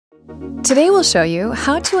Today we'll show you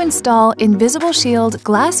how to install InvisibleShield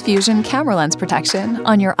GlassFusion camera lens protection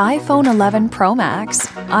on your iPhone 11 Pro Max,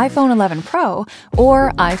 iPhone 11 Pro,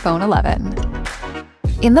 or iPhone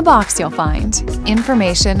 11. In the box you'll find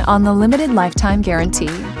information on the limited lifetime guarantee,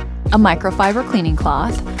 a microfiber cleaning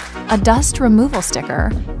cloth, a dust removal sticker,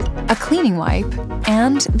 a cleaning wipe,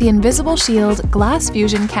 and the InvisibleShield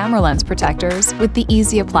GlassFusion camera lens protectors with the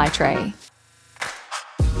Easy Apply tray.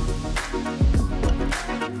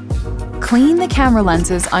 Clean the camera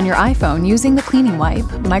lenses on your iPhone using the cleaning wipe,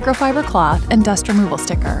 microfiber cloth, and dust removal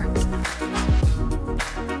sticker.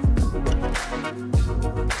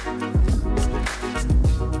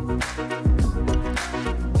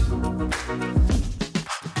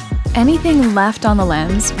 Anything left on the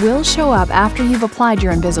lens will show up after you've applied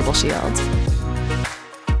your InvisibleShield.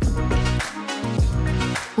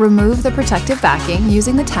 Remove the protective backing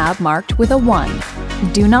using the tab marked with a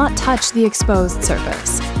 1. Do not touch the exposed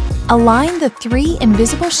surface. Align the 3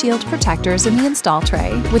 InvisibleShield protectors in the install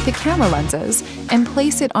tray with the camera lenses and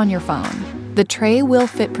place it on your phone. The tray will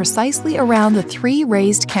fit precisely around the 3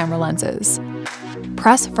 raised camera lenses.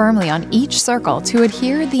 Press firmly on each circle to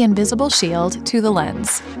adhere the InvisibleShield to the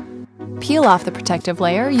lens. Peel off the protective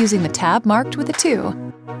layer using the tab marked with a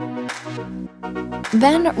 2.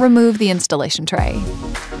 Then remove the installation tray.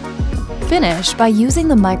 Finish by using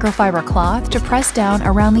the microfiber cloth to press down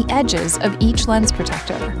around the edges of each lens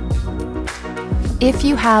protector. If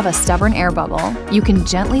you have a stubborn air bubble, you can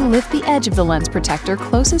gently lift the edge of the lens protector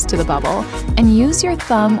closest to the bubble and use your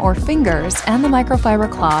thumb or fingers and the microfiber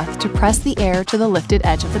cloth to press the air to the lifted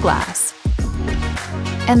edge of the glass.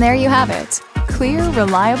 And there you have it. Clear,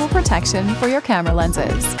 reliable protection for your camera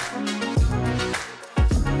lenses.